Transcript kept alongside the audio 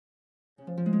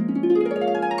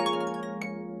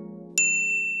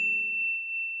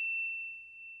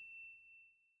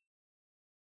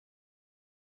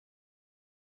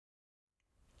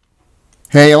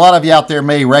Hey, a lot of you out there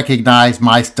may recognize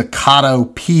my Staccato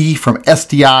P from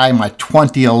STI, my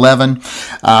 2011.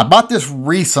 I bought this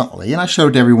recently, and I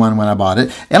showed everyone when I bought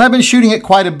it. And I've been shooting it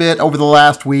quite a bit over the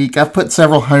last week. I've put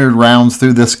several hundred rounds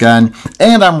through this gun,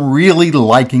 and I'm really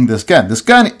liking this gun. This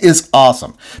gun is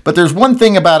awesome. But there's one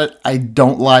thing about it I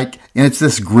don't like, and it's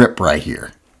this grip right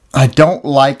here. I don't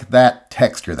like that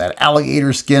texture, that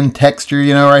alligator skin texture,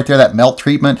 you know, right there, that melt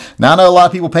treatment. Now, I know a lot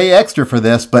of people pay extra for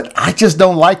this, but I just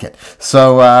don't like it.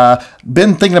 So,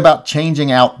 been thinking about changing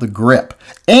out the grip.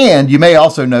 And you may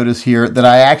also notice here that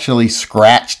I actually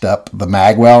scratched up the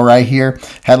magwell right here.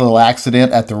 Had a little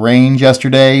accident at the range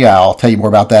yesterday. I'll tell you more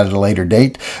about that at a later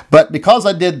date. But because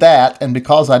I did that, and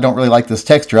because I don't really like this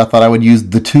texture, I thought I would use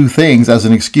the two things as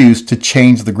an excuse to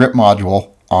change the grip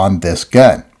module on this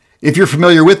gun. If you're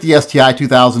familiar with the STI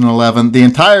 2011, the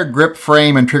entire grip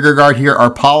frame and trigger guard here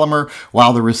are polymer,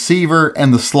 while the receiver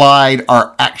and the slide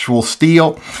are actual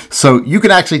steel. So you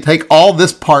can actually take all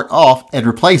this part off and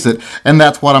replace it, and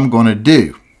that's what I'm going to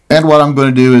do. And what I'm going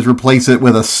to do is replace it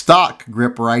with a stock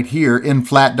grip right here in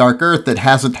flat dark earth that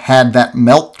hasn't had that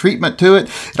melt treatment to it.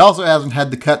 It also hasn't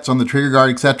had the cuts on the trigger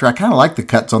guard, etc. I kind of like the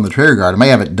cuts on the trigger guard. I may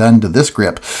have it done to this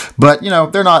grip, but you know,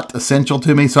 they're not essential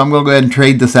to me, so I'm going to go ahead and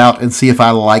trade this out and see if I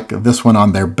like this one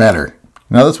on there better.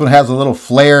 Now this one has a little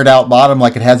flared out bottom,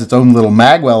 like it has its own little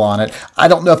magwell on it. I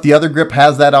don't know if the other grip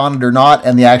has that on it or not,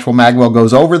 and the actual magwell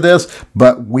goes over this,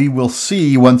 but we will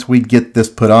see once we get this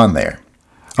put on there.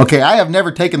 Okay, I have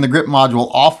never taken the grip module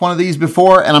off one of these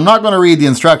before, and I'm not going to read the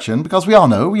instruction because we all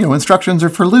know, instructions are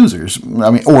for losers.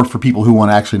 I mean, or for people who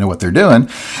want to actually know what they're doing.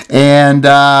 And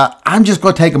I'm just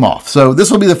going to take them off. So this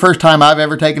will be the first time I've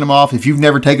ever taken them off. If you've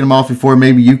never taken them off before,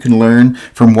 maybe you can learn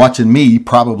from watching me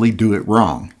probably do it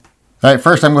wrong. All right,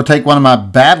 first I'm going to take one of my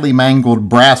badly mangled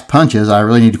brass punches. I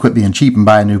really need to quit being cheap and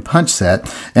buy a new punch set.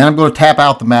 And I'm going to tap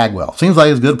out the magwell. Seems like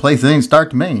it's a good place to start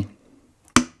to me.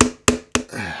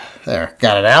 There,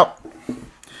 got it out.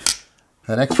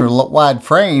 That extra wide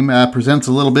frame presents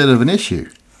a little bit of an issue.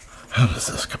 How does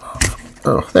this come off?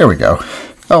 Oh, there we go.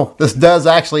 Oh, this does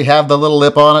actually have the little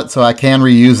lip on it, so I can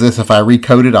reuse this if I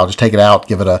recoat it. I'll just take it out,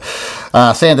 give it a,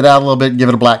 sand it out a little bit, give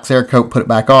it a black Cerakote, put it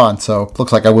back on. So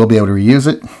looks like I will be able to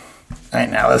reuse it. All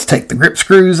right, now let's take the grip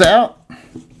screws out.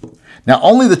 Now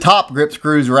only the top grip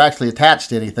screws are actually attached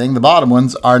to anything. The bottom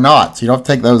ones are not, so you don't have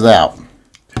to take those out.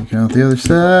 Take out the other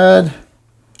side.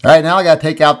 All right, now I got to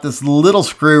take out this little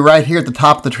screw right here at the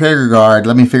top of the trigger guard.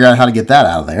 Let me figure out how to get that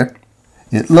out of there.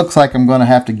 It looks like I'm going to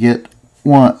have to get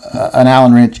an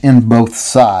Allen wrench in both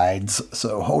sides.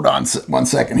 So hold on one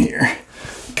second here.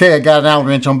 Okay, I got an Allen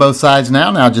wrench on both sides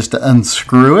now. Now just to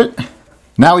unscrew it.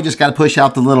 Now we just got to push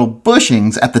out the little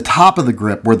bushings at the top of the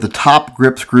grip where the top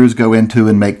grip screws go into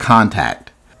and make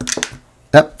contact.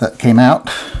 Yep, that came out.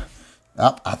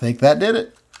 Oh, I think that did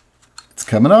it. It's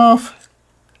coming off.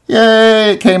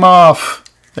 Yay, it came off.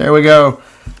 There we go.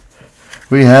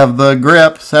 We have the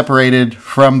grip separated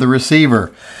from the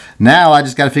receiver. Now I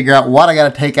just got to figure out what I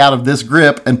got to take out of this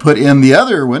grip and put in the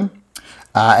other one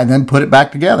and then put it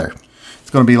back together. It's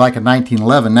going to be like a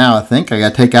 1911 now, I think. I got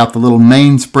to take out the little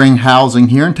mainspring housing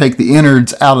here and take the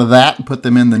innards out of that and put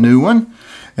them in the new one.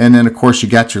 And then, of course, you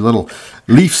got your little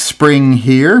leaf spring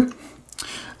here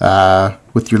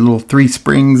with your little 3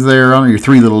 springs there on it, your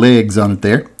 3 little legs on it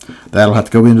there. That'll have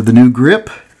to go into the new grip.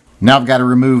 Now I've got to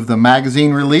remove the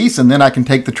magazine release, and then I can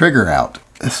take the trigger out.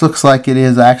 This looks like it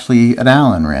is actually an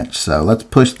Allen wrench, so let's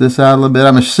push this out a little bit.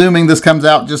 I'm assuming this comes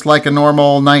out just like a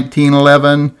normal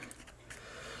 1911.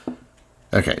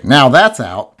 Okay, now that's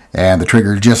out, and the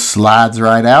trigger just slides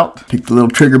right out. Take the little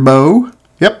trigger bow.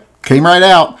 Yep, came right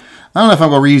out. I don't know if I'm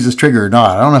going to reuse this trigger or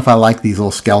not. I don't know if I like these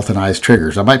little skeletonized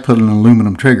triggers. I might put an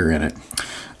aluminum trigger in it.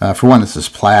 For one, this is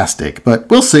plastic, but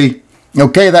we'll see.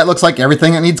 Okay, that looks like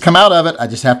everything that needs to come out of it. I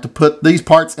just have to put these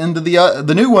parts into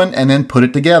the new one and then put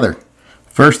it together.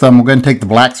 First, I'm going to take the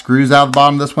black screws out of the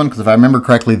bottom of this one because if I remember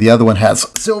correctly, the other one has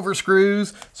silver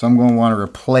screws. So I'm going to want to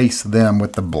replace them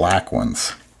with the black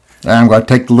ones. And I'm going to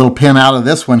take the little pin out of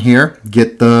this one here,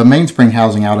 get the mainspring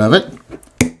housing out of it.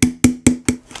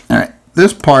 All right,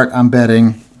 this part I'm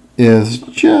betting is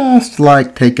just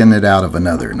like taking it out of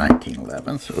another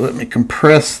 1911. So let me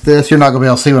compress this. You're not going to be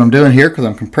able to see what I'm doing here because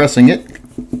I'm compressing it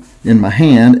in my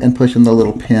hand and pushing the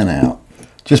little pin out.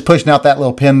 Just pushing out that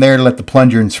little pin there to let the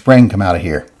plunger and spring come out of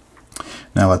here.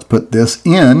 Now let's put this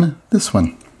in this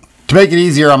one. To make it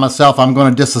easier on myself, I'm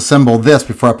going to disassemble this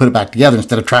before I put it back together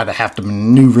instead of trying to have to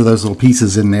maneuver those little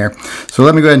pieces in there. So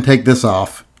let me go ahead and take this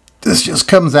off. This just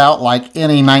comes out like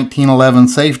any 1911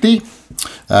 safety.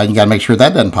 You got to make sure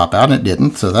that doesn't pop out, and it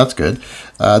didn't, so that's good.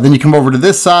 Then you come over to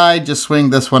this side, just swing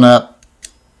this one up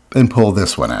and pull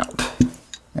this one out.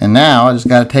 And now I just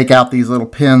got to take out these little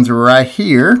pins right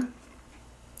here.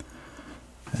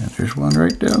 And there's one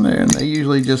right down there, and they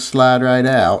usually just slide right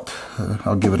out.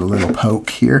 I'll give it a little poke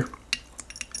here.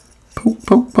 Poke,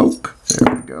 poke, poke.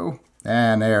 There we go.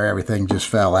 And there, everything just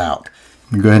fell out.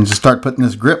 I'm going to go ahead and just start putting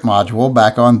this grip module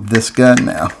back on this gun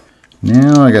now.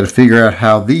 Now I got to figure out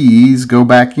how these go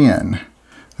back in.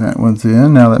 That one's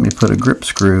in. Now let me put a grip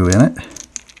screw in it.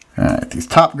 Alright, these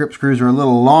top grip screws are a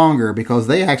little longer because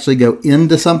they actually go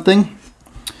into something.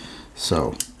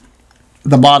 So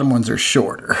the bottom ones are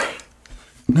shorter.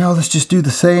 Now let's just do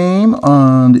the same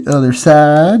on the other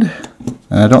side.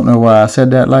 And I don't know why I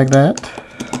said that like that.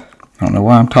 I don't know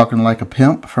why I'm talking like a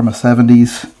pimp from a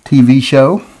 70s TV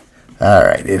show.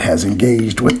 Alright, it has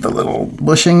engaged with the little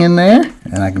bushing in there.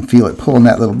 And I can feel it pulling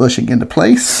that little bushing into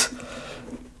place.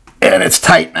 And it's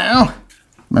tight now.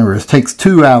 Remember, it takes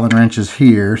 2 Allen wrenches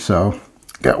here, so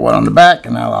got one on the back,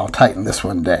 and now I'll tighten this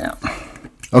one down.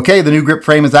 Okay, the new grip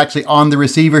frame is actually on the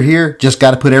receiver here. Just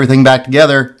got to put everything back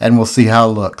together, and we'll see how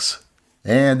it looks.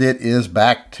 And it is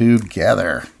back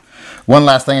together. One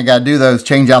last thing I got to do, though, is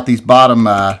change out these bottom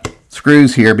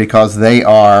screws here because they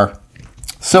are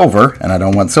silver, and I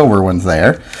don't want silver ones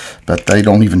there. But they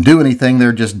don't even do anything.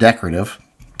 They're just decorative.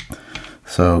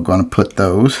 So I'm going to put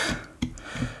those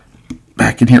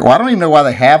back in here. Well, I don't even know why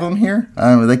they have them here.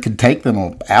 They could take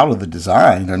them out of the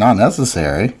design. They're not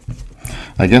necessary.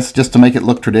 I guess just to make it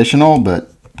look traditional,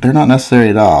 but they're not necessary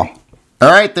at all. All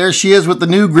right, there she is with the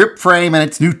new grip frame and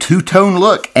its new two-tone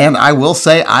look, and I will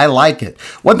say I like it.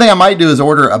 One thing I might do is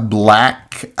order a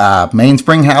black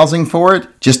mainspring housing for it,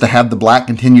 just to have the black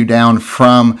continue down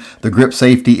from the grip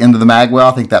safety into the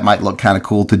magwell. I think that might look kind of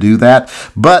cool to do that,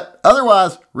 but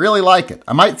otherwise, really like it.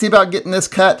 I might see about getting this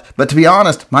cut, but to be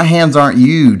honest, my hands aren't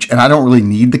huge, and I don't really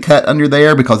need the cut under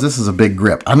there because this is a big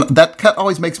grip. That cut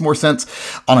always makes more sense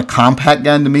on a compact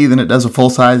gun to me than it does a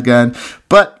full-size gun,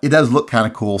 but it does look kind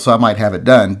of cool, so I might have it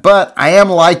done. But I am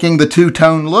liking the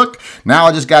two-tone look. Now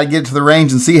I just got to get to the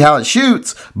range and see how it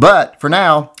shoots, but for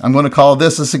now, I'm going to call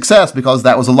this a success because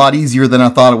that was a lot easier than I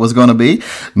thought it was going to be.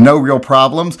 No real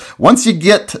problems. Once you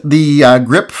get the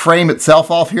grip frame itself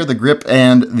off here, the grip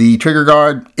and the trigger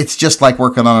guard, it's just like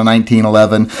working on a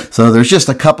 1911. So there's just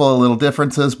a couple of little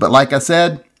differences, but like I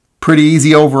said, pretty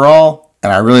easy overall,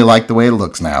 and I really like the way it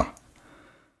looks now.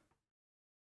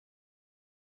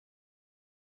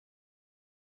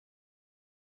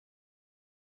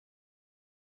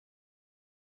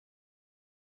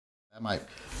 That might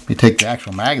be take the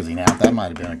actual magazine out. That might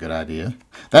have been a good idea.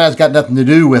 That has got nothing to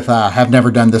do with have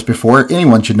never done this before.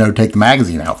 Anyone should know to take the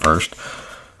magazine out first.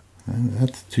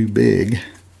 That's too big.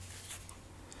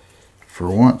 For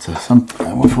once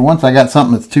I got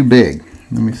something that's too big.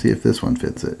 Let me see if this one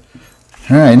fits it.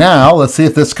 All right, now let's see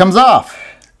if this comes off.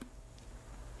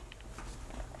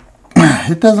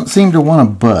 It doesn't seem to want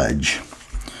to budge.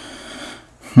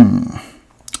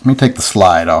 Let me take the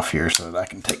slide off here so that I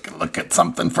can take a look at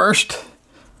something first.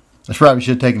 I probably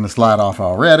should have taken the slide off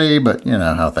already, but you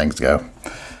know how things go.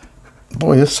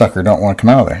 Boy, this sucker don't want to come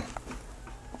out of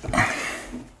there.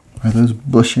 Are those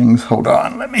bushings? Hold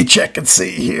on, let me check and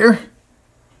see here.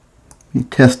 You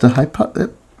test a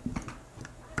hypothesis.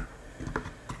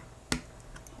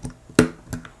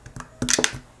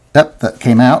 Yep, that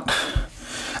came out.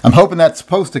 I'm hoping that's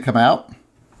supposed to come out.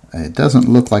 It doesn't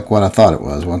look like what I thought it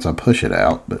was once I push it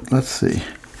out, but let's see.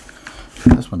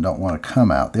 This one don't want to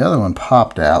come out. The other one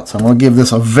popped out, so I'm going to give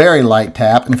this a very light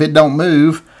tap, and if it don't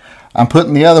move, I'm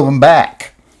putting the other one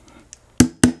back.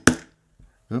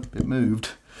 Oop, it moved.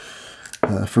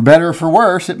 For better or for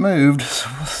worse, it moved. So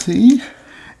we'll see.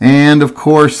 And of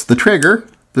course, the trigger.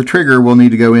 The trigger will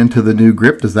need to go into the new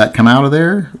grip. Does that come out of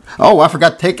there? Oh, I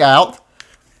forgot to take out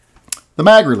the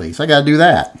mag release. I got to do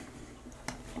that.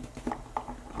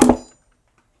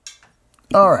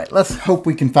 All right, let's hope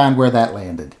we can find where that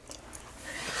landed.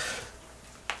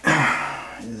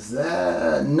 Is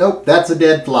that... Nope, that's a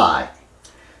dead fly.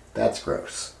 That's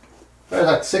gross. There's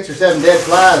like 6 or 7 dead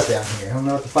flies down here. I don't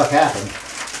know what the fuck happened.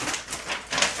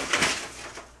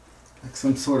 Like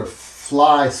some sort of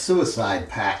fly suicide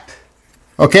pact.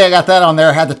 Okay, I got that on there.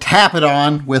 I had to tap it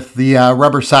on with the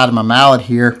rubber side of my mallet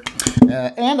here.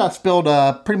 And I spilled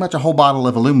pretty much a whole bottle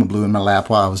of aluminum blue in my lap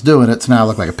while I was doing it, so now I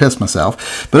look like I pissed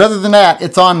myself. But other than that,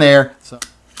 it's on there. So,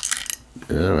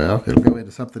 well, it'll go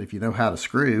into something if you know how to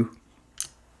screw.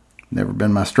 Never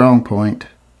been my strong point.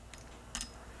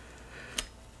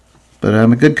 But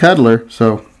I'm a good cuddler,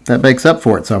 so that makes up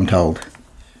for it, so I'm told.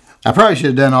 I probably should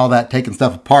have done all that taking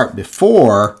stuff apart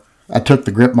before I took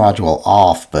the grip module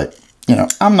off, but, you know,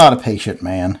 I'm not a patient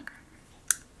man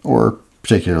or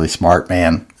particularly smart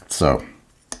man, so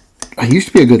I used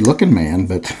to be a good-looking man,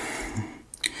 but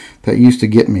that used to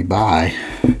get me by.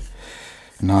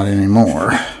 Not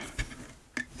anymore.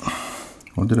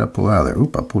 What did I pull out of there?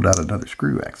 Oop, I pulled out another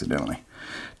screw accidentally.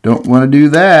 Don't want to do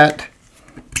that.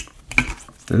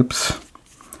 Oops.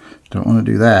 Don't want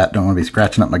to do that. Don't want to be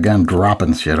scratching up my gun,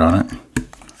 dropping shit on it.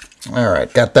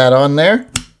 Alright, got that on there.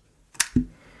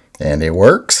 And it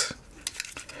works.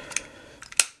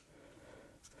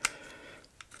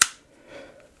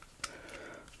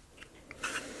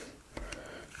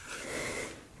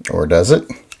 Or does it?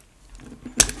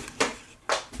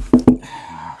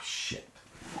 Oh, shit.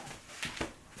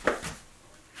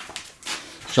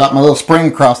 Shot my little spring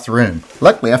across the room.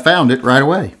 Luckily, I found it right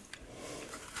away.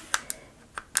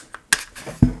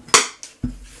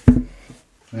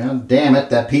 Well, damn it,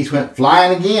 that piece went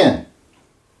flying again.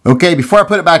 Okay, before I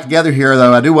put it back together here,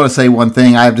 though, I do want to say one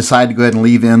thing. I have decided to go ahead and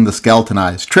leave in the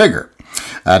skeletonized trigger.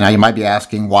 Now, you might be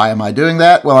asking, why am I doing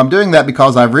that? Well, I'm doing that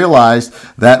because I've realized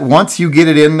that once you get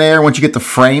it in there, once you get the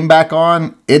frame back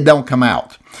on, it don't come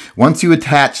out. Once you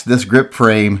attach this grip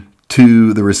frame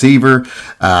to the receiver,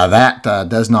 that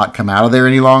does not come out of there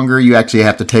any longer. You actually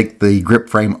have to take the grip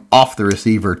frame off the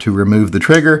receiver to remove the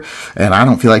trigger, and I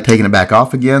don't feel like taking it back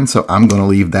off again, so I'm going to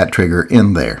leave that trigger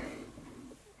in there.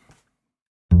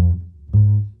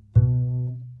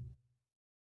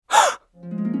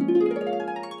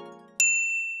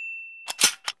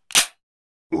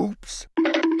 Oops.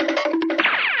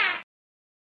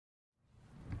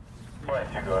 Go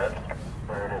ahead.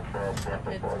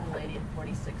 It's the lady at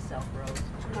 46 South Road.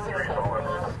 46 South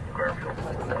Road. Greenfield.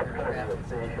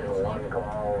 One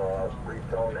call,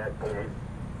 retone that, please.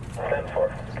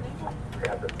 10-4.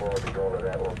 Got the floor to go to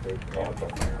that location. This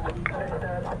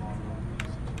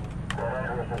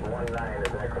is 19,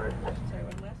 is that correct?